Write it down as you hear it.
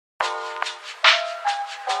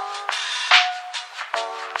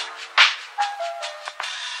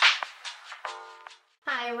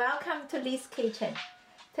welcome to Lee's Kitchen.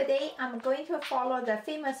 Today I'm going to follow the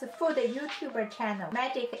famous food YouTuber channel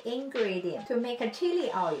Magic Ingredient to make a chili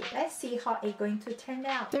oil. Let's see how it's going to turn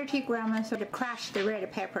out. 30 grams of crushed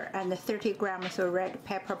red pepper and 30 grams of red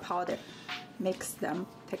pepper powder. Mix them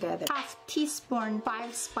together. Half teaspoon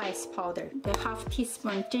 5-spice powder. The half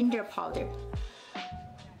teaspoon ginger powder.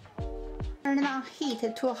 Turn on heat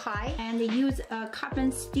to high and use a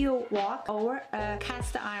carbon steel wok or a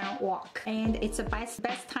cast iron wok. And it's the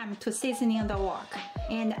best time to seasoning the wok.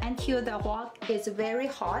 And until the wok is very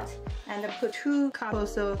hot, and put 2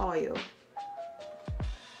 cups of oil.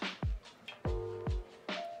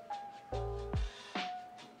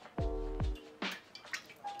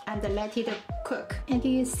 And let it cook. And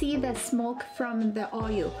you see the smoke from the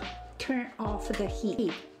oil. Turn off the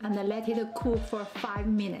heat and let it cool for 5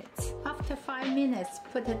 minutes. After 5 minutes,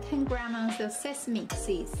 put 10 grams of sesame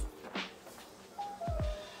seeds.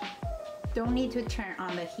 Don't need to turn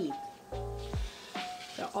on the heat.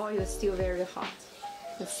 The oil is still very hot.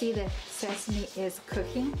 You see the sesame is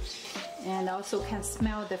cooking and also can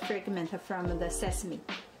smell the fragrance from the sesame.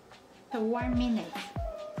 For 1 minute,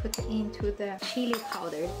 put into the chili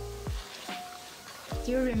powder.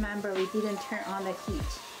 Still remember we didn't turn on the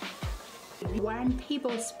heat. 1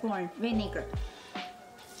 tablespoon vinegar.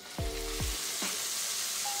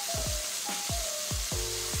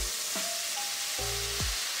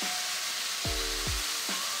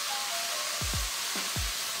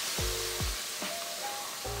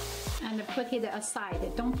 And put it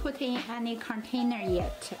aside. Don't put in any container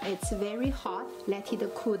yet. It's very hot. Let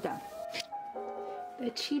it cool down. The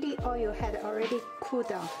chili oil had already cooled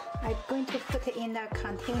down. I'm going to put it in a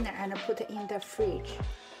container and put it in the fridge.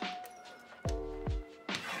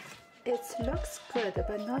 It looks good,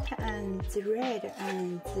 but not as red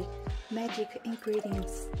as Magic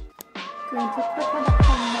Ingredients. Going to put on the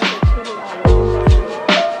homemade chili oil.